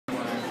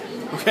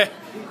Okay.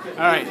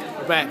 All right,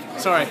 we're back.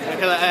 Sorry,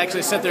 I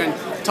actually sat there and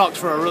talked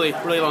for a really,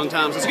 really long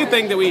time. So it's a good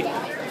thing that we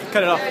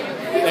cut it off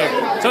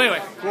there. So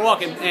anyway, we're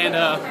walking, and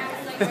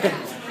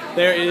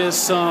there is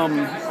some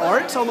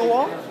art on the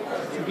wall.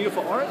 Some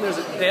beautiful art. There's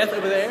a death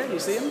over there. You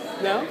see him?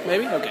 No?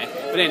 Maybe? Okay.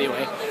 But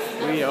anyway,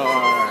 we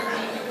are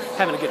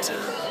having a good time.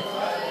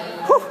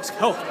 Whew, it's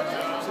cold.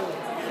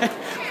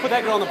 Put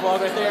that girl on the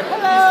vlog right there.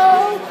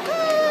 Hello!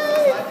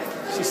 Hey!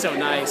 She's so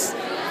nice.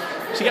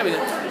 She got me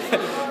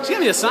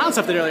to sign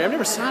something earlier. I've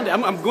never signed it.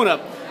 I'm going to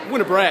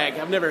brag.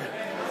 I've never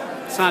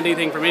signed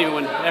anything from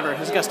anyone ever.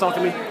 Has this guy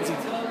stalking me?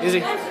 Is he?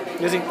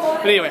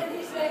 But anyway,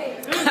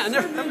 I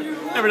never done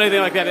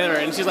anything like that ever.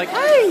 And she's like,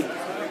 "Hey,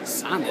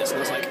 sign this." And I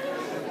was like,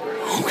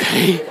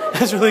 "Okay,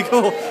 that's really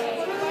cool."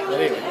 But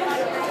anyway,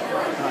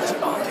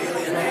 oh,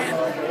 alien man.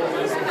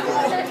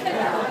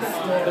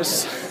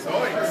 There's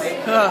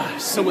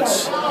so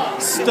much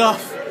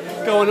stuff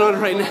going on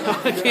right now.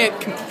 I can't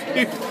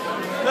compute.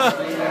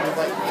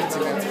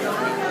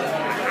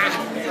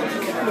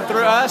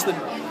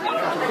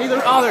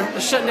 They're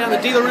shutting down the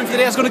dealer room for the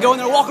day. I was going to go in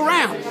there and walk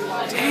around.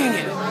 Dang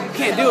it.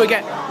 Can't do it.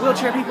 Got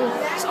wheelchair people.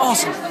 It's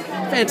awesome.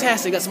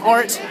 Fantastic. Got some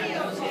art.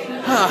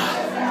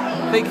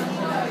 I think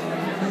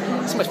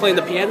somebody's playing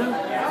the piano.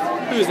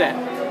 Who is that?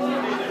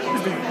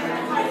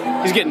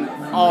 He's getting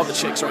all the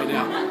chicks right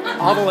now.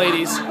 All the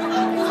ladies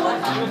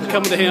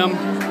coming to him.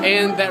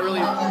 And that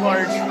really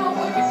large,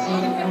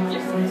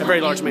 a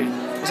very large man.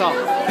 It's all.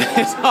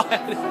 It's all.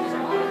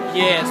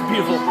 Yeah, it's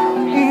beautiful.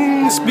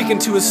 Speaking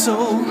to a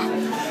soul.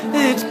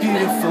 It's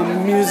beautiful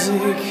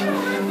music.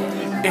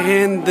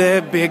 And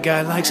the big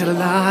guy likes it a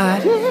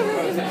lot.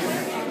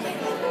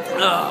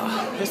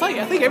 It's like,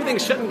 I think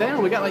everything's shutting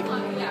down. We got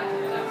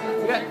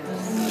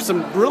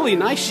some really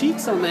nice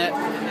sheets on that.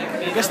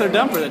 I guess they're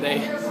done for the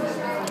day.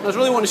 I was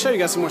really wanting to show you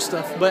guys some more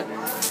stuff, but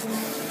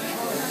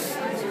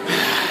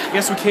I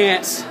guess we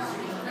can't.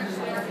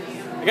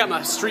 I got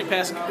my street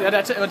pass. Did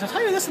I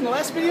tell you this in the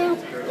last video?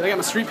 I got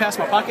my street pass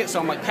in my pocket, so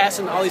I'm like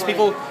passing all these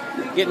people,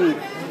 getting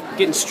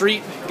my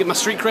street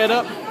cred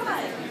up,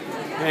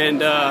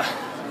 and I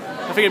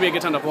figured it'd be a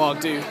good time to vlog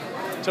too.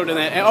 So we're doing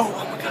that. And, oh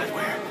my God,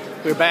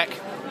 we're back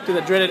to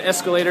the dreaded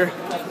escalator. I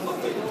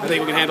think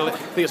we can handle it. I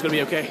think it's gonna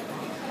be okay.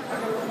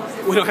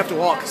 We don't have to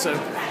walk, so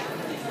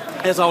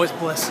as always,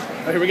 bless. All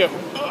right, here we go.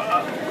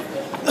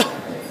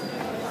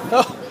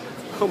 Oh,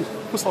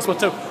 almost lost my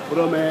toe. What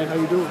up, man? How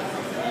you doing?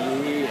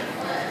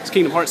 Yeah. It's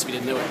Kingdom Hearts if you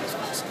didn't know it. It's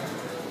awesome.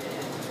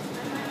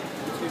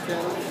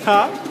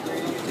 Huh?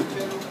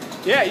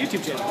 Yeah,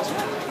 YouTube channel.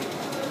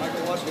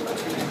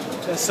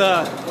 That's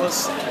well,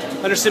 it's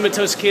under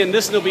Simito's Kin.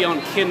 This will be on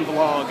Kin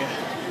Vlog.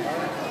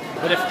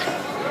 But if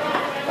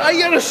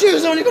you got no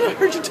shoes on, you're gonna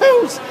hurt your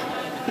toes.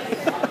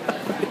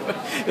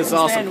 It's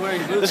awesome.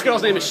 This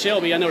girl's name is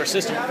Shelby. I know her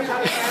sister.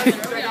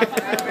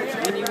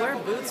 When you wear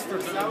boots for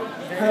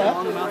very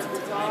long amounts of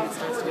time, it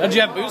starts to. Did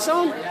you have boots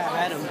on? Yeah, I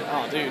had them.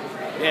 Oh, dude.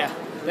 Yeah,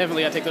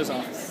 definitely. I take those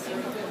off.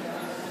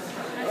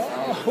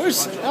 Oh, I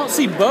don't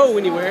see Bo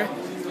anywhere.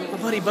 My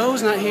buddy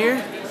Bo's not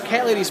here.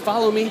 Cat ladies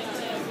follow me.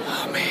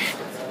 Oh man,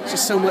 there's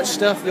just so much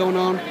stuff going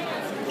on.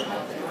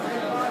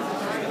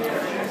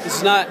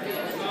 This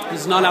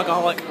is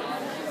non-alcoholic.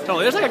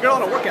 Totally. There's like a girl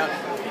on a workout.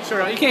 Sure,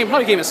 probably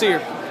can't even see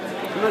her.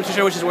 I'm not too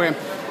sure what she's wearing.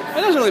 It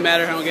doesn't really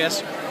matter, I don't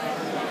guess.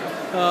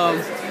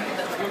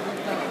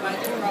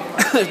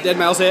 Dead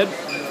mouse head.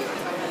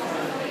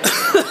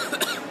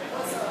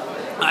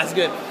 That's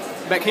good.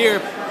 Back here,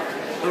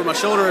 over my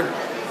shoulder,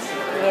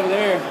 over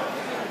there,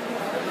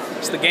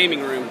 it's the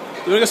gaming room. You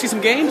want to go see some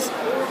games?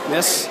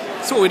 That's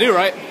what we do,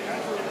 right?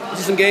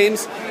 See some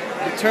games.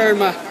 We turn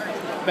my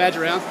badge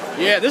around.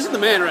 Yeah, this is the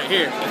man right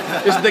here.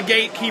 This is the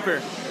gatekeeper.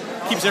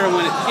 Keeps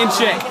everyone in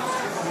check.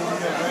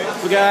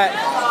 We got.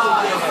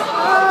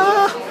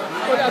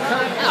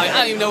 I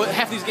don't even know what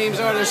half these games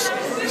are. There's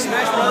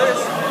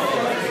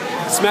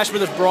Smash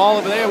Brothers Brawl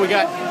over there. We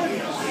got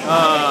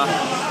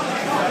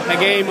a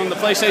game on the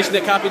PlayStation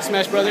that copied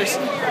Smash Brothers.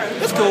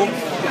 That's cool.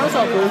 Yeah, that's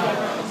all cool.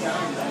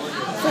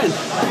 Friend,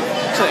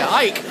 actually,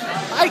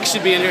 Ike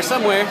should be in here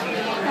somewhere.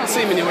 I don't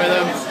see him anywhere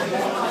though.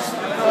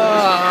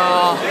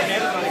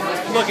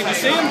 Look, did you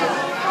see him?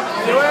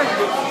 Anywhere?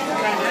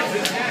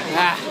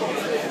 Ah,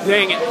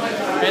 dang it.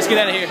 Let's get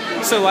out of here.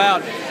 He's so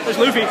loud. There's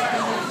Luffy.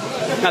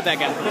 Not that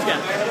guy. This guy.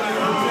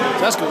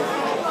 So that's cool.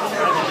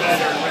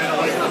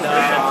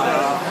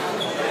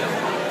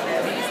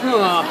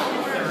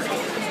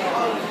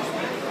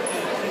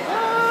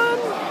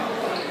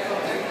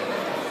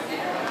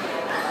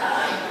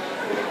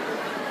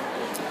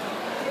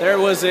 There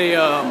was a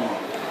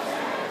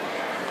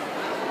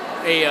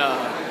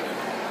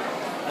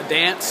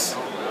dance.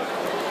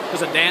 There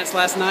was a dance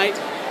last night.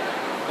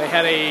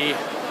 It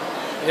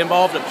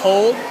involved a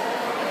pole.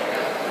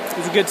 It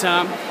was a good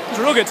time. It was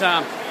a real good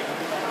time.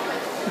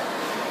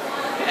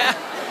 Yeah,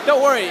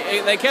 don't worry.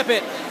 They kept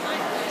it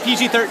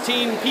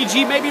PG-13,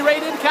 PG maybe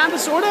rated, kind of,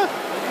 sort of.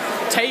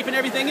 Tape and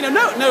everything. You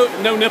know,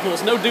 no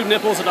nipples, no dude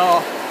nipples at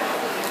all.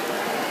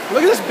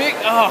 Look at this big.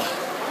 Oh,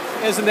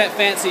 isn't that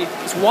fancy?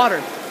 It's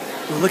water.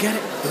 Look at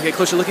it. Look at a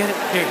closer look at it.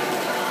 Here.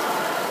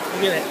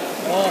 Look at that.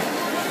 Oh.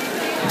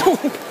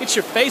 Get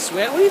your face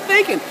wet. What are you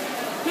thinking?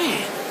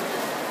 Man.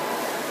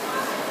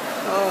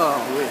 Oh,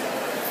 man.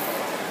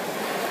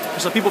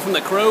 There's some people from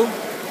The Crow.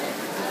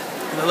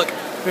 They look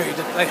very,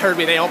 they heard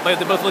me. They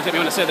both looked at me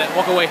when I said that.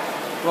 Walk away.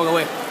 Walk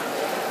away.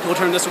 We'll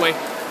turn this way,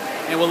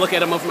 and we'll look at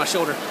them over my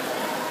shoulder.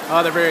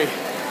 Oh, they're very,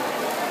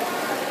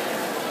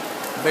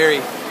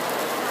 very,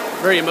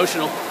 very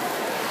emotional.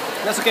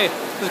 That's okay.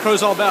 That's what The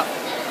Crow's all about.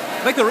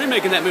 I think they're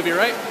remaking that movie,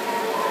 right?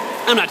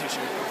 I'm not too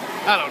sure.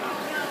 I don't know.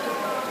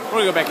 We're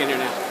gonna go back in here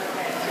now.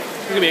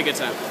 It's gonna be a good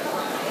time.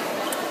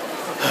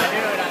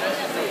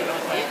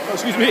 Oh,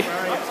 excuse me.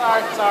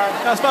 Sorry.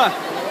 That's fine.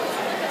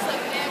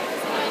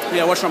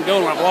 Yeah, watch where I'm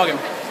going when I'm vlogging.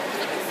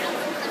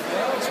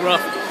 It's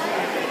rough.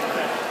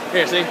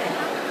 Here, see?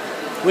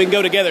 We can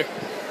go together,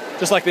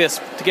 just like this,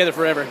 together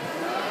forever.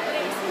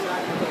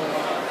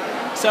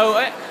 So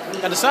I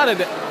decided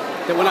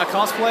that when I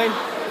cosplay,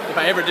 if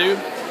I ever do,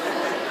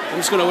 I'm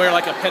just gonna wear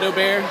like a pedo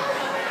bear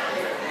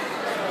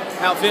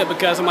outfit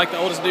because I'm like the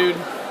oldest dude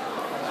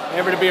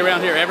ever to be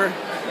around here ever.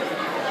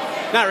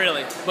 Not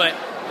really, but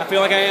I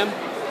feel like I am.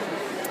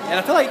 And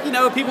I feel like, you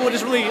know, people would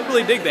just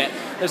really dig that.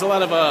 There's a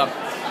lot of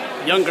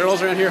young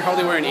girls around here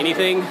hardly wearing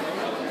anything,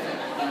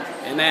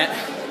 and that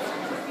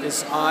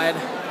is odd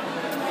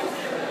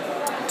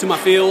to my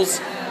feels.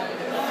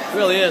 It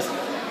really is.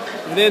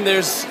 And then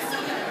there's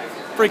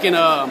freaking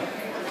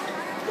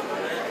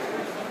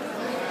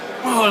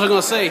what was I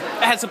gonna say?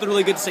 I had something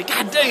really good to say.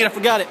 God dang it, I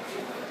forgot it.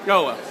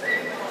 Oh well.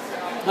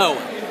 Oh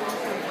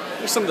well.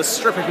 There's some of the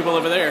stripper people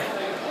over there.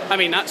 I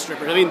mean, not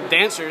strippers, I mean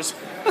dancers.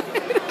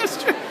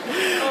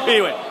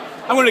 Anyway,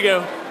 I'm gonna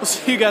go. We'll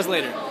see you guys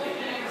later.